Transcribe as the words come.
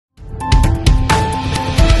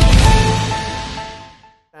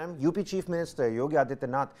p.m., UP Chief Minister Yogi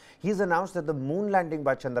Adityanath, he's announced that the moon landing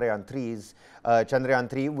by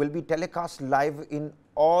Chandrayaan-3 will be telecast live in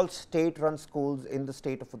all state-run schools in the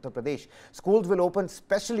state of Uttar Pradesh. Schools will open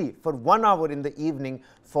specially for 1 hour in the evening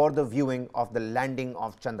for the viewing of the landing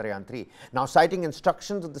of Chandrayaan-3. Now, citing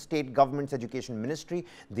instructions of the state government's education ministry,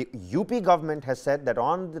 the UP government has said that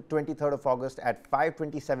on the 23rd of August at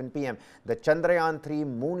 5:27 p.m., the Chandrayaan-3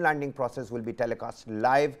 moon landing process will be telecast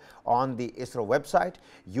live on the ISRO website,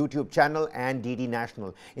 YouTube channel and DD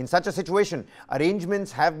National. In such a situation,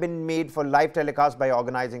 arrangements have been made for live telecast by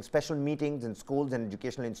organizing special meetings in schools and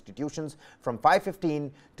educational institutions from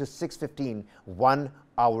 5:15 to 6:15, 1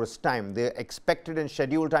 hour's time. The expected and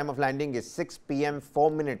scheduled time of landing is 6 p.m.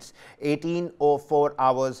 4 minutes, 18:04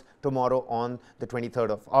 hours tomorrow on the 23rd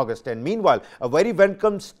of August. And meanwhile, a very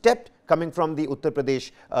welcome step coming from the Uttar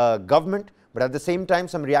Pradesh government, but at the same time,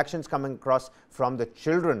 some reactions coming across from the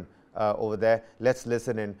children over there. Let's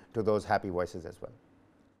listen in to those happy voices as well.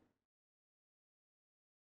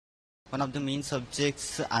 One of the main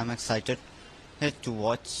subjects I'm excited to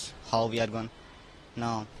watch how we are going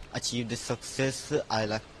now achieve this success. I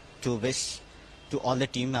like to wish to all the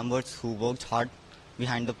team members who worked hard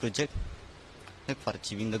behind the project for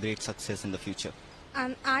achieving the great success in the future.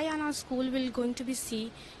 And I and our school will going to be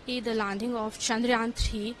see the landing of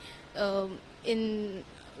Chandrayaan-3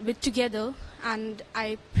 together, and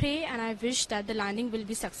I pray and I wish that the landing will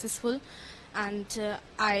be successful, and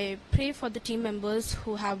I pray for the team members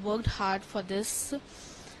who have worked hard for this.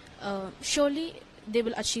 Surely they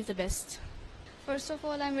will achieve the best. First of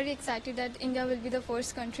all, I'm very excited that India will be the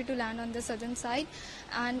first country to land on the southern side,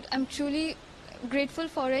 and I'm truly grateful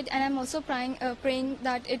for it, and I'm also praying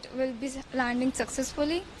that it will be landing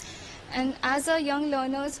successfully. And as our young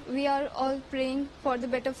learners, we are all praying for the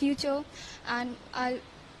better future, and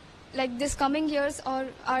like this coming years or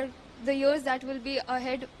the years that will be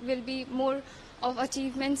ahead will be more of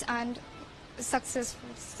achievements and successful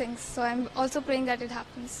things. So I'm also praying that it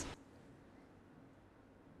happens.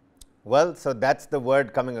 Well, so that's the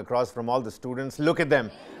word coming across from all the students. Look at them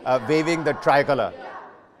waving the tricolor.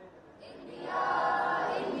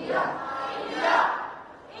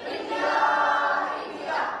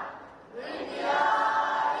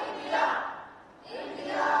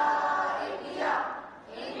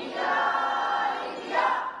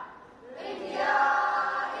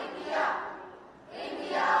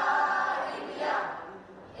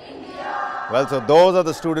 Well, so those are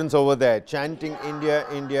the students over there chanting India,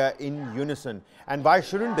 India in unison. And why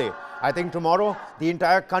shouldn't they? I think tomorrow the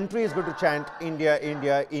entire country is going to chant India,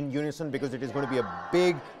 India in unison, because it is going to be a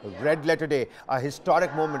big red letter day, a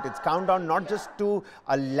historic moment. It's countdown not just to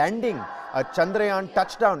a landing, a Chandrayaan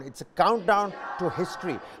touchdown. It's a countdown to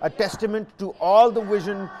history, a testament to all the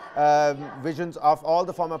visions of all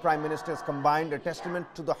the former prime ministers combined, a testament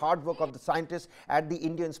to the hard work of the scientists at the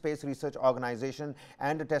Indian Space Research Organization,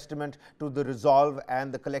 and a testament to the resolve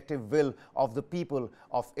and the collective will of the people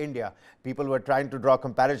of India. People were trying to draw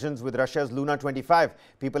comparisons with Russia's Lunar 25.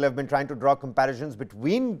 People have been trying to draw comparisons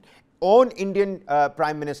between own Indian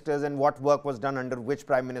prime ministers and what work was done under which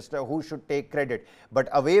prime minister, who should take credit. But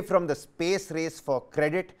away from the space race for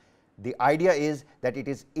credit, the idea is that it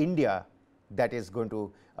is India that is going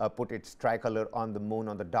to put its tricolor on the moon,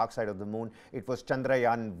 on the dark side of the moon. It was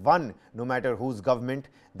Chandrayaan-1, no matter whose government,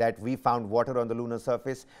 that we found water on the lunar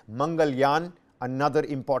surface. Mangalyaan, another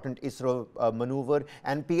important ISRO maneuver,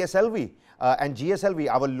 and PSLV and GSLV,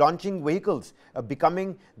 our launching vehicles,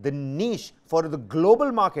 becoming the niche for the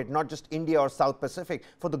global market, not just India or South Pacific,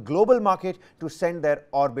 for the global market to send their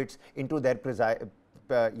orbits into their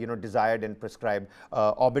desired and prescribed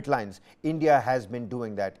orbit lines. India has been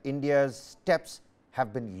doing that. India's steps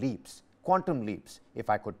have been leaps, quantum leaps, if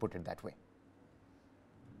I could put it that way.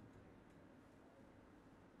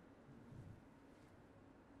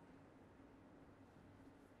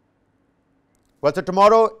 Well, so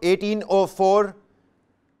tomorrow, 18:04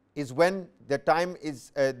 is when the time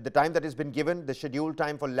that has been given, the scheduled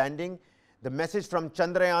time for landing. The message from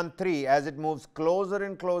Chandrayaan-3 as it moves closer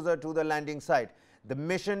and closer to the landing site. The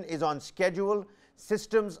mission is on schedule,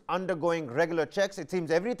 systems undergoing regular checks. It seems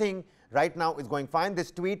everything right now is going fine. This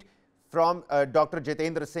tweet from Dr.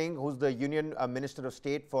 Jitendra Singh, who's the Union Minister of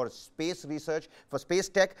State for Space Research, for Space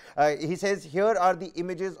Tech. He says, here are the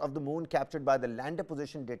images of the moon captured by the Lander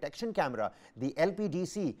Position Detection Camera, the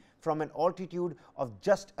LPDC, from an altitude of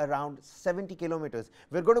just around 70 kilometers.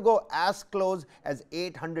 We're going to go as close as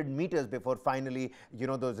 800 meters before finally,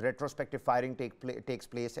 those retrospective firing takes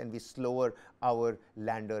place and we slower our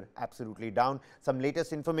lander absolutely down. Some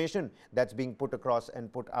latest information that's being put across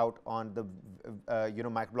and put out on the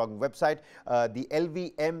microblogging website. The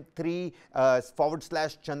LVM3 /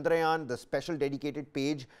 Chandrayaan, the special dedicated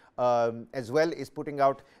page, as well, is putting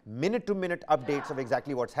out minute-to-minute updates of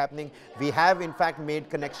exactly what's happening. We have in fact made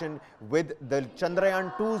connection with the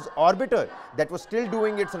Chandrayaan-2's orbiter that was still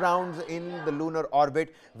doing its rounds in the lunar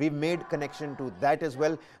orbit. We've made connection to that as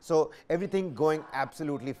well. So everything going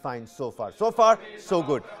absolutely fine so far. So far, so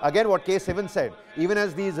good. Again, what K. Sivan said, even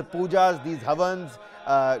as these pujas, these havans,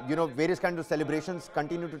 various kinds of celebrations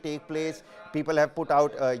continue to take place. People have put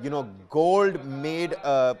out, gold-made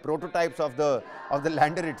prototypes of the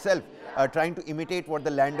lander itself, trying to imitate what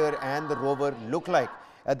the lander and the rover look like.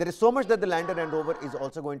 There is so much that the lander and rover is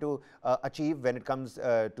also going to achieve when it comes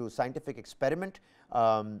to scientific experiment.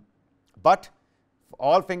 But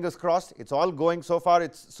all fingers crossed, it's all going so far,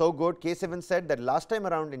 it's so good. K. Sivan said that last time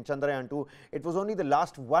around in Chandrayaan-2, it was only the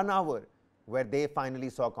last 1 hour where they finally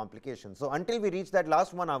saw complications. So until we reach that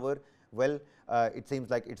last 1 hour, well, it seems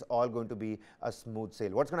like it's all going to be a smooth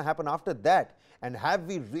sail. What's going to happen after that? And have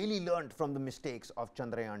we really learned from the mistakes of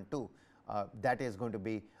Chandrayaan-2? That is going to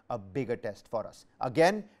be a bigger test for us.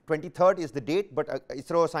 Again, 23rd is the date, but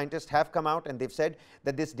ISRO scientists have come out and they've said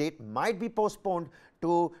that this date might be postponed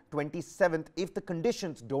to 27th if the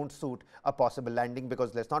conditions don't suit a possible landing,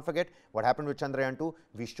 because let's not forget what happened with Chandrayaan-2.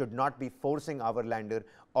 We should not be forcing our lander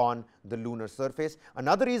on the lunar surface.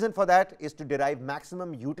 Another reason for that is to derive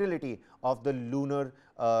maximum utility of the lunar,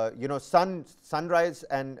 sunrise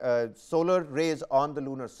and solar rays on the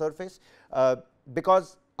lunar surface,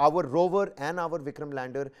 because our rover and our Vikram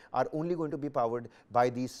lander are only going to be powered by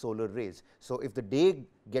these solar rays. So if the day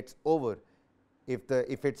gets over, if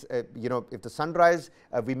the sunrise,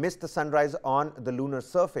 we missed the sunrise on the lunar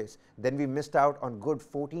surface, then we missed out on good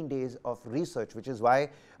 14 days of research, which is why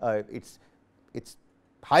it's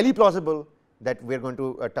highly plausible that we're going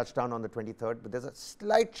to touch down on the 23rd. But there's a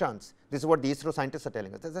slight chance. This is what the ISRO scientists are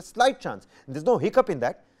telling us. There's a slight chance. There's no hiccup in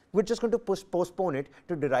that. We're just going to postpone it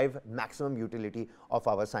to derive maximum utility of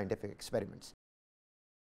our scientific experiments.